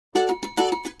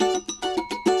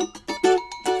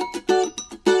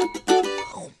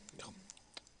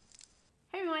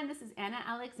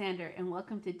Alexander, and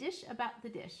welcome to Dish About the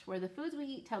Dish, where the foods we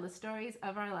eat tell the stories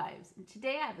of our lives. And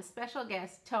today I have a special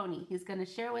guest, Tony. He's going to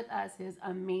share with us his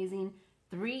amazing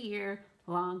 3-year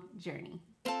long journey.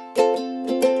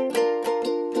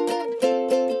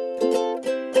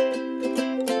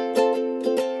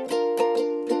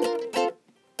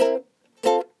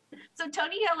 So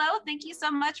Tony, hello. Thank you so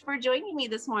much for joining me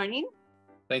this morning.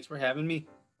 Thanks for having me.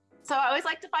 So I always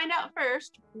like to find out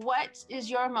first, what is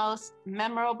your most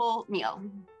memorable meal?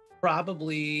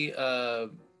 Probably,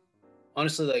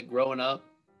 honestly, like growing up,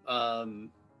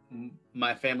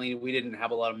 my family, we didn't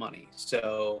have a lot of money.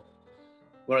 So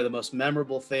one of the most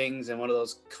memorable things and one of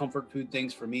those comfort food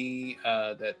things for me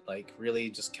that like really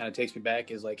just kind of takes me back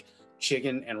is like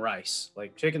chicken and rice,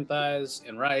 like chicken thighs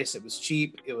and rice. It was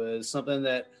cheap. It was something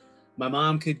that my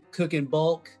mom could cook in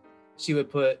bulk. She would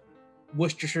put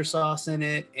Worcestershire sauce in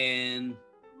it and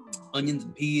onions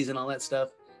and peas and all that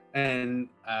stuff. And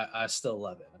I still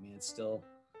love it. I mean, it's still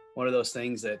one of those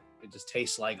things that it just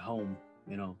tastes like home,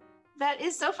 you know. That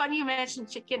is so funny you mentioned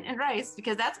chicken and rice,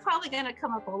 because that's probably going to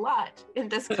come up a lot in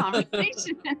this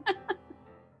conversation.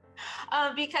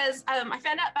 Because I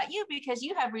found out about you because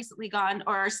you have recently gone,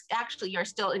 or actually you're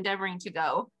still endeavoring to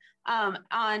go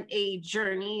on a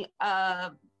journey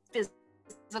of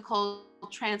physical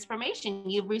transformation.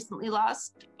 You've recently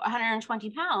lost 120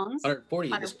 pounds.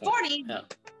 140 at this point. 140, yeah.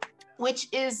 Which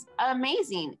is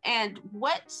amazing. And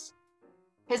what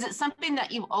is it, something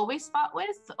that you've always fought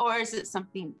with, or is it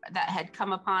something that had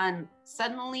come upon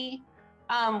suddenly,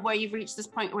 where you've reached this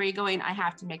point where you're going, I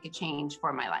have to make a change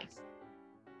for my life?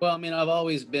 Well, I mean, I've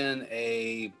always been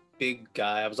a big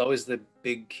guy. I was always the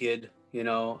big kid, you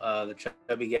know, the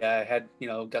chubby guy. I had, you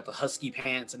know, got the husky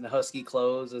pants and the husky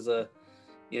clothes as a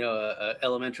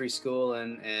elementary school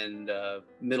and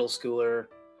middle schooler.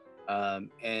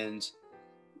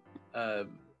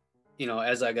 You know,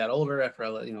 as I got older, after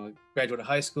I, graduated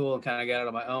high school and kind of got out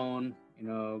on my own, you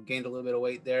know, gained a little bit of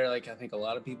weight there, like I think a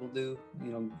lot of people do,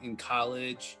 you know, in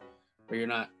college, where you're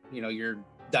not, you know, your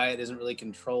diet isn't really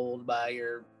controlled by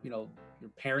your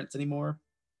parents anymore.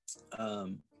 But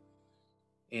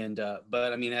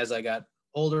I mean, as I got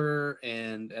older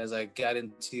and as I got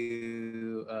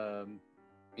into,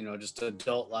 just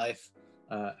adult life,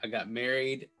 I got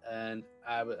married, and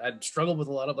I'd struggled with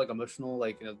a lot of like emotional,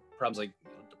 problems, like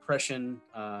depression,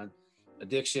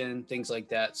 addiction, things like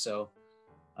that. So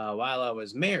while I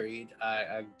was married,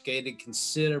 I gained a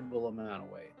considerable amount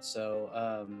of weight.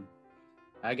 So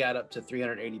I got up to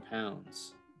 380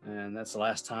 pounds, and that's the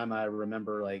last time I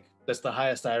remember. Like, that's the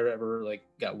highest I ever like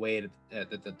got weighed at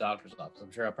the doctor's office.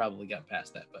 I'm sure I probably got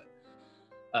past that, but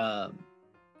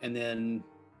and then,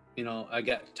 you know, I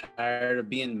got tired of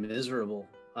being miserable.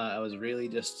 I was really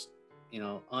just,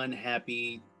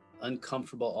 unhappy,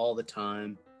 uncomfortable all the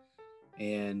time,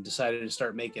 and decided to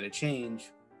start making a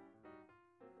change.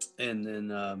 And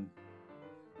then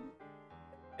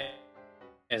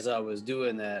as I was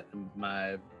doing that,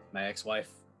 my ex-wife,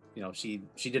 she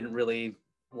didn't really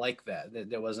like that.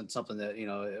 There wasn't something that,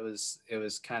 it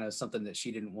was kind of something that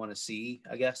she didn't want to see,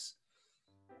 I guess.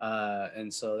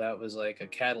 And so that was like a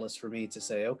catalyst for me to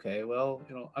say, okay, well,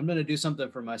 I'm going to do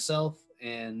something for myself.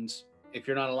 And if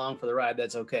you're not along for the ride,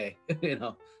 that's okay.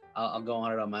 I'll go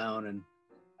on it on my own, and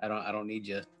I don't need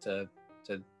you to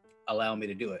allow me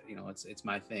to do it. It's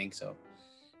my thing. So,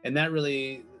 and that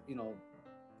really,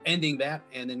 ending that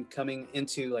and then coming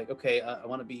into like, okay, I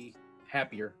want to be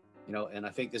happier, and I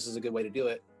think this is a good way to do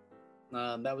it.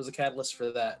 That was a catalyst for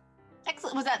that.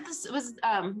 Excellent.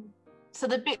 So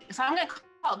I'm going to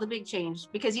call it the big change,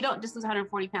 because you don't just lose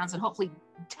 140 pounds and hopefully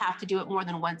have to do it more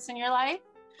than once in your life.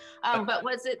 But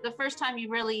was it the first time you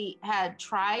really had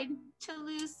tried to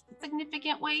lose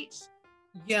significant weight?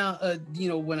 Yeah.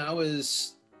 When I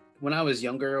was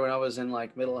younger, when I was in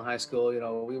like middle and high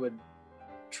school, we would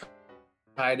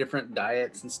try different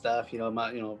diets and stuff.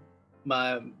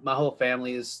 My whole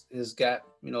family has got,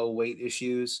 weight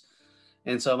issues.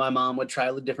 And so my mom would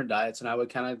try the different diets and I would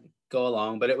kind of go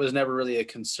along, but it was never really a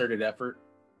concerted effort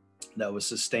that was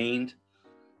sustained.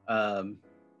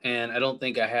 And I don't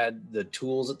think I had the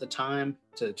tools at the time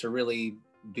to really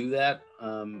do that.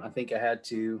 I think I had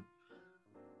to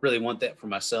really want that for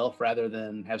myself rather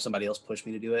than have somebody else push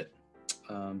me to do it.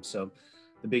 So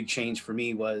the big change for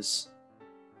me was,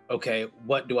 okay,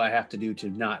 what do I have to do to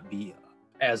not be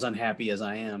as unhappy as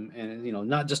I am? And,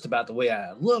 not just about the way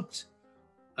I looked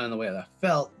and the way that I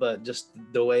felt, but just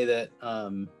the way that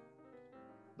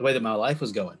my life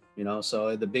was going,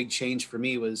 So the big change for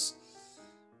me was,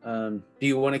 do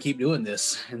you want to keep doing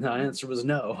this? And the answer was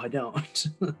no, I don't.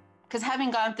 Because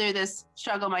having gone through this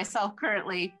struggle myself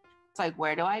currently, it's like,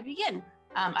 where do I begin?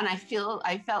 And I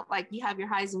felt like you have your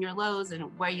highs and your lows, and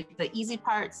the easy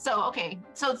parts. So, okay.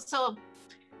 So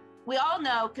we all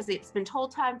know, because it's been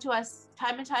told to us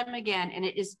time and time again, and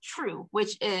it is true,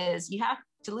 which is you have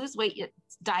to lose weight,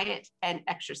 it's diet and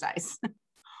exercise.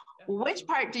 Which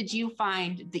part did you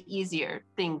find the easier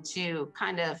thing to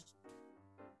kind of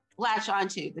latch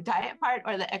onto, the diet part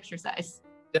or the exercise?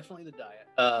 Definitely the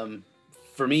diet.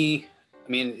 For me, I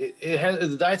mean,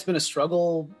 the diet's been a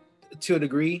struggle to a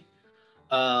degree.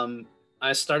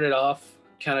 I started off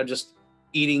kind of just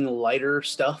eating lighter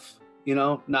stuff,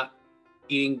 not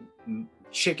eating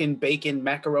chicken, bacon,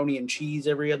 macaroni, and cheese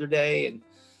every other day. And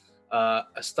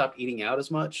I stopped eating out as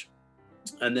much.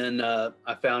 And then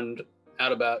I found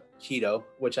out about keto,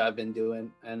 which I've been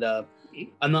doing. And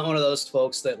I'm not one of those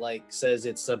folks that like says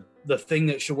it's the thing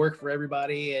that should work for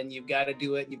everybody and you've got to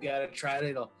do it, you've got to try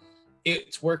it.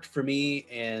 It's worked for me.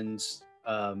 And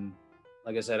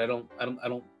like I said, I don't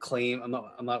claim,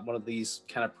 I'm not one of these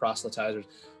kind of proselytizers,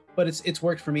 but it's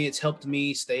worked for me. It's helped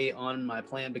me stay on my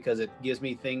plan because it gives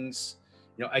me things,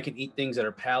 I can eat things that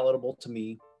are palatable to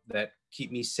me, that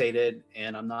keep me sated,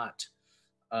 and I'm not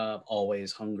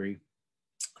always hungry.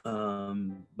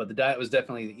 But the diet was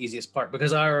definitely the easiest part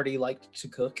because I already liked to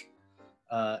cook.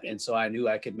 And so I knew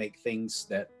I could make things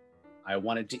that I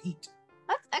wanted to eat.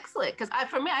 That's excellent. Because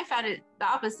for me, I found it the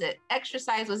opposite.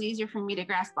 Exercise was easier for me to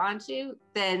grasp onto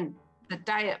than the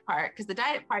diet part. Because the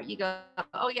diet part, you go,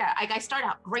 oh yeah, I start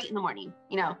out great in the morning.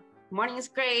 Morning is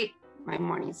great. My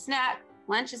morning snack,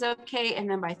 lunch is okay. And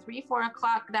then by 3-4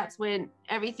 o'clock, that's when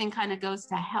everything kind of goes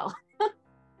to hell.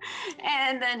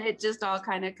 And then it just all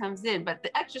kind of comes in. But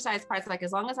the exercise part's like,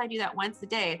 as long as I do that once a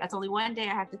day, that's only one day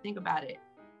I have to think about it.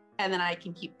 And then I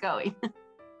can keep going.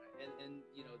 and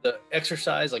the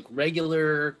exercise, like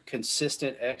regular,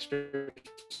 consistent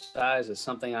exercise, is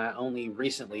something I only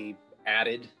recently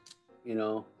added.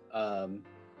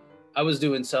 I was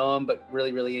doing some, but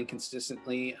really, really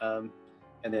inconsistently. And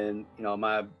then,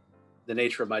 the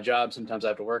nature of my job, sometimes I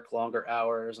have to work longer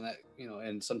hours, and that,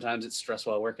 and sometimes it's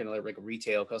stressful working like a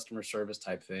retail customer service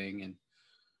type thing.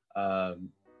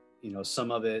 And,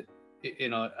 some of it,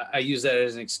 I use that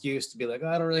as an excuse to be like, oh,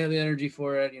 I don't really have the energy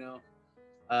for it,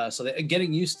 so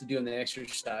getting used to doing the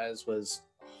exercise was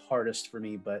hardest for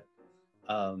me. But,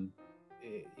 the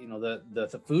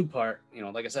food part,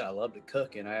 like I said, I love to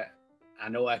cook, and I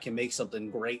know I can make something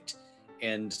great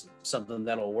and something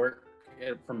that'll work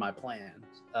from my plans.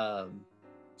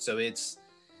 So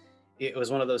it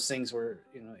was one of those things where,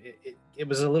 it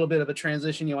was a little bit of a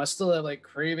transition. I still have like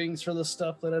cravings for the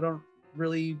stuff that I don't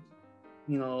really,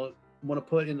 want to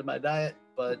put into my diet,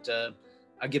 but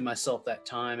I give myself that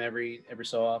time every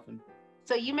so often.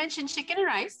 So you mentioned chicken and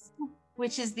rice,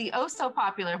 which is the oh so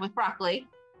popular with broccoli,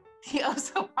 the oh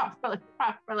so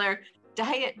popular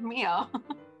diet meal.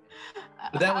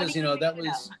 But that was,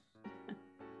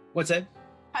 what's that?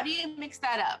 How do you mix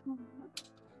that up?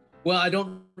 Well, I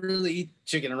don't really eat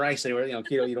chicken and rice anywhere.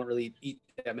 Keto, you don't really eat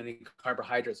that many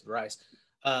carbohydrates with rice.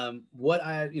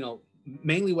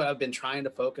 Mainly what I've been trying to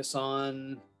focus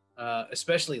on,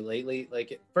 especially lately,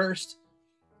 like at first,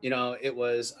 it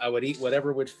was, I would eat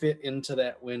whatever would fit into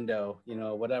that window,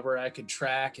 whatever I could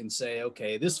track and say,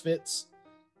 okay, this fits.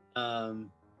 In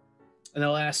the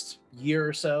last year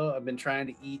or so, I've been trying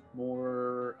to eat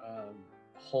more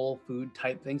whole food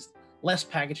type things, less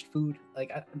packaged food.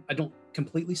 Like I don't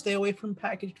completely stay away from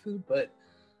packaged food, but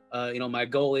my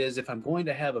goal is, if I'm going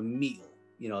to have a meal,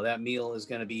 that meal is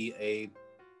going to be a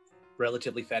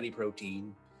relatively fatty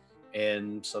protein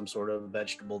and some sort of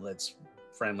vegetable that's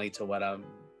friendly to what I'm,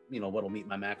 what'll meet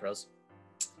my macros.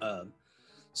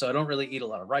 So I don't really eat a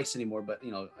lot of rice anymore, but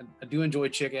I do enjoy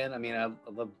chicken. I mean, I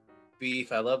love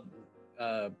beef. I love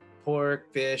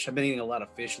pork, fish. I've been eating a lot of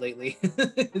fish lately.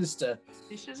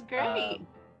 Fish is great.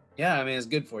 Yeah, I mean, it's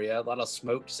good for you. A lot of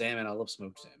smoked salmon. I love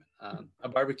smoked salmon. I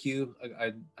barbecue.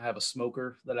 I have a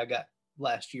smoker that I got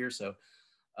last year. So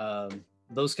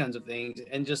those kinds of things.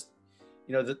 And just,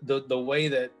 the way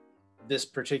that this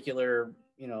particular,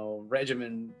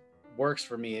 regimen works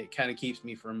for me, it kind of keeps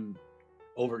me from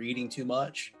overeating too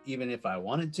much, even if I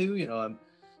wanted to.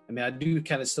 I do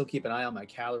kind of still keep an eye on my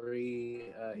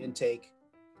calorie intake.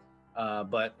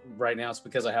 But right now it's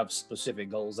because I have specific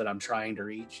goals that I'm trying to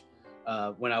reach.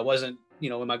 When I wasn't,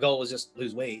 when my goal was just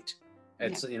lose weight,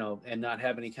 it's, and not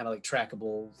have any kind of like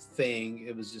trackable thing,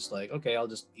 it was just like, okay, I'll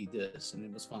just eat this, and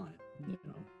it was fine.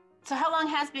 So how long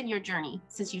has been your journey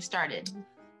since you started?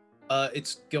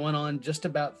 It's going on just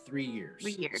about 3 years.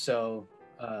 3 years. So,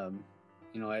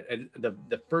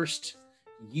 the first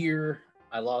year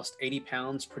I lost 80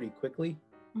 pounds pretty quickly.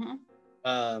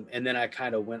 Mm-hmm. And then I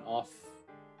kind of went off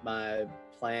my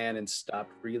plan and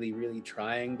stopped really, really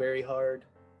trying very hard.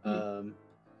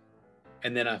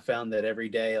 And then I found that every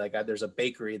day, like there's a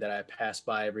bakery that I pass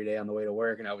by every day on the way to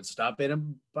work, and I would stop in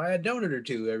and buy a donut or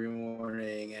two every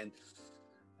morning. And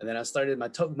then I started,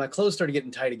 my clothes started getting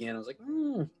tight again. I was like,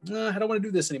 no, I don't want to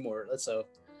do this anymore. So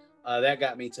that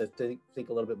got me to think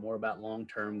a little bit more about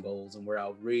long-term goals and where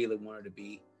I really wanted to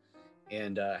be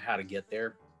and how to get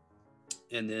there.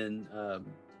 And then,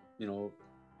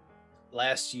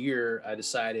 last year I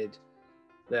decided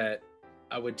that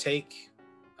I would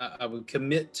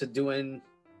commit to doing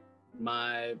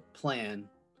my plan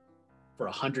for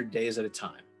 100 days at a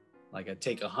time. Like I'd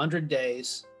take 100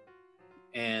 days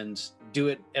and do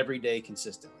it every day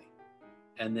consistently.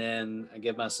 And then I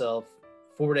give myself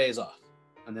 4 days off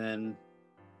and then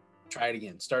try it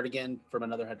again, start again from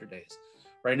another 100 days.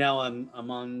 Right now I'm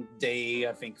on day,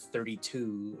 I think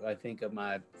 32, I think of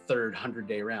my third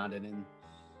 100-day round. And then,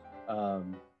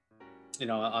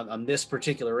 on this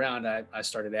particular round, I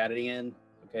started adding in,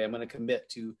 okay, I'm going to commit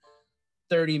to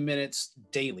 30 minutes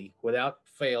daily without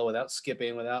fail, without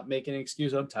skipping, without making an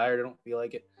excuse. I'm tired, I don't feel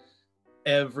like it.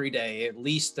 Every day, at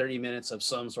least 30 minutes of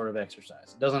some sort of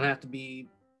exercise. It doesn't have to be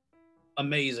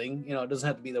amazing. It doesn't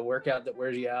have to be the workout that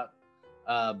wears you out,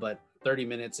 but 30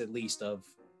 minutes at least of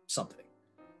something.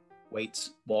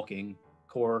 Weights, walking,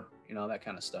 core, that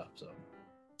kind of stuff. So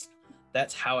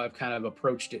that's how I've kind of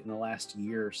approached it in the last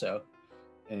year or so.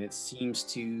 And it seems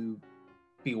to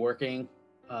be working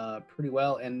pretty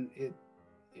well. And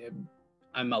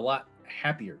I'm a lot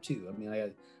happier too. I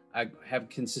mean, I have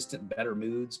consistent, better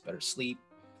moods, better sleep.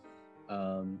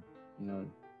 I'm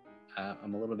a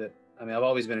little bit, I've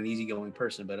always been an easygoing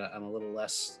person, but I'm a little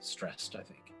less stressed, I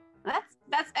think.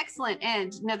 That's excellent.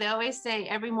 And they always say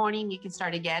every morning you can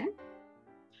start again,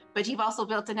 but you've also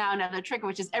built in now another trigger,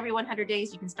 which is every 100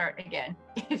 days you can start again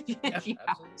if you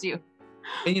have to.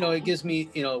 And it gives me,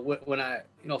 when I,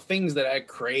 things that I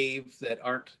crave that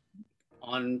aren't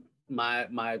on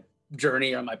my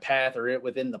journey or my path or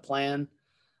within the plan,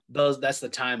 that's the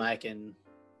time I can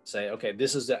say, okay,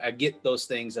 I get those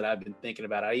things that I've been thinking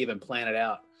about. I even plan it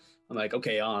out. I'm like,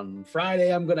 okay, on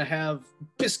Friday I'm gonna have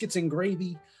biscuits and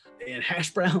gravy and hash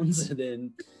browns, and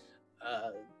then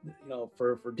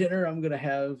for dinner I'm gonna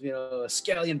have a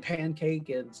scallion pancake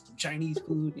and some Chinese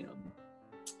food,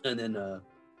 and then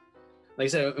like I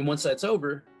said, and once that's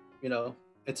over,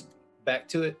 it's back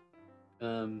to it,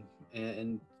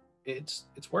 and it's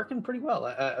working pretty well.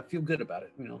 I feel good about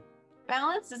it.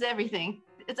 Balance is everything.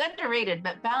 It's underrated,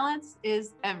 but balance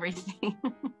is everything.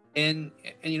 and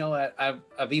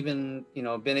I've even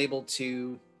been able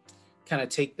to kind of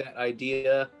take that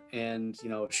idea and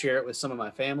share it with some of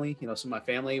my family. Some of my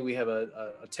family, we have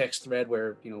a text thread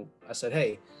where I said,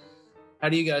 hey, how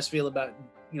do you guys feel about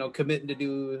committing to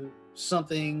do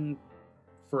something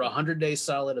for 100 days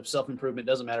solid of self-improvement?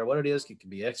 Doesn't matter what it is. It can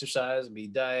be exercise, it can be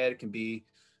diet, it can be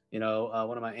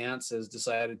one of my aunts has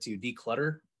decided to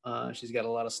declutter. She's got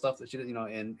a lot of stuff that she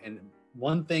and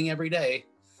one thing every day,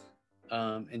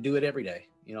 and do it every day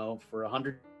for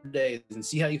 100 days and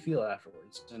see how you feel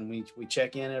afterwards. And we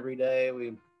check in every day.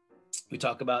 We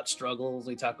talk about struggles,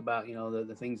 we talk about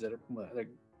the things that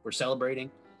we're celebrating,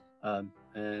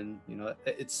 and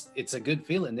it's a good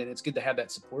feeling, and it's good to have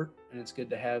that support, and it's good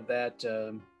to have that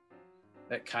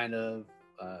that kind of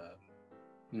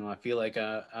I feel like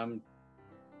I'm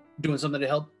doing something to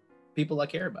help people I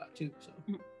care about too. So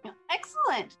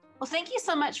excellent. Well, thank you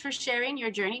so much for sharing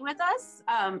your journey with us,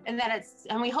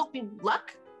 and we hope you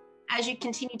luck as you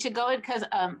continue to go, because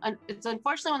it's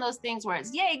unfortunately one of those things where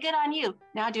it's yay, good on you,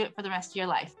 now do it for the rest of your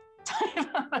life type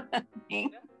of thing.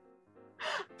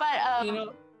 But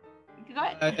go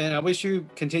ahead. And I wish you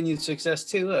continued success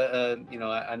too.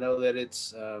 I know that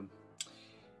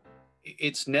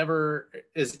it's never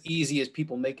as easy as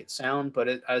people make it sound, but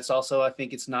it's also, I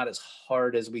think it's not as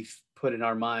hard as we put in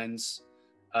our minds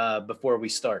before we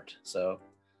start. So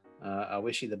I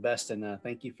wish you the best, and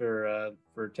thank you for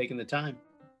taking the time.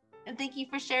 And thank you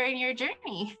for sharing your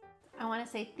journey. I want to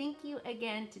say thank you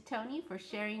again to Tony for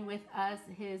sharing with us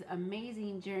his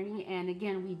amazing journey. And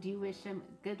again, we do wish him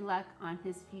good luck on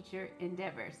his future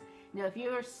endeavors. Now, if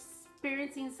you're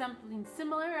experiencing something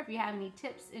similar, if you have any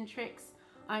tips and tricks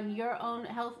on your own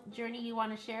health journey you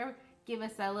want to share, give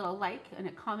us a little like and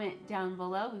a comment down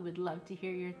below. We would love to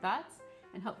hear your thoughts,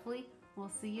 and hopefully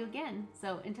we'll see you again.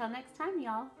 So until next time,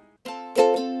 y'all.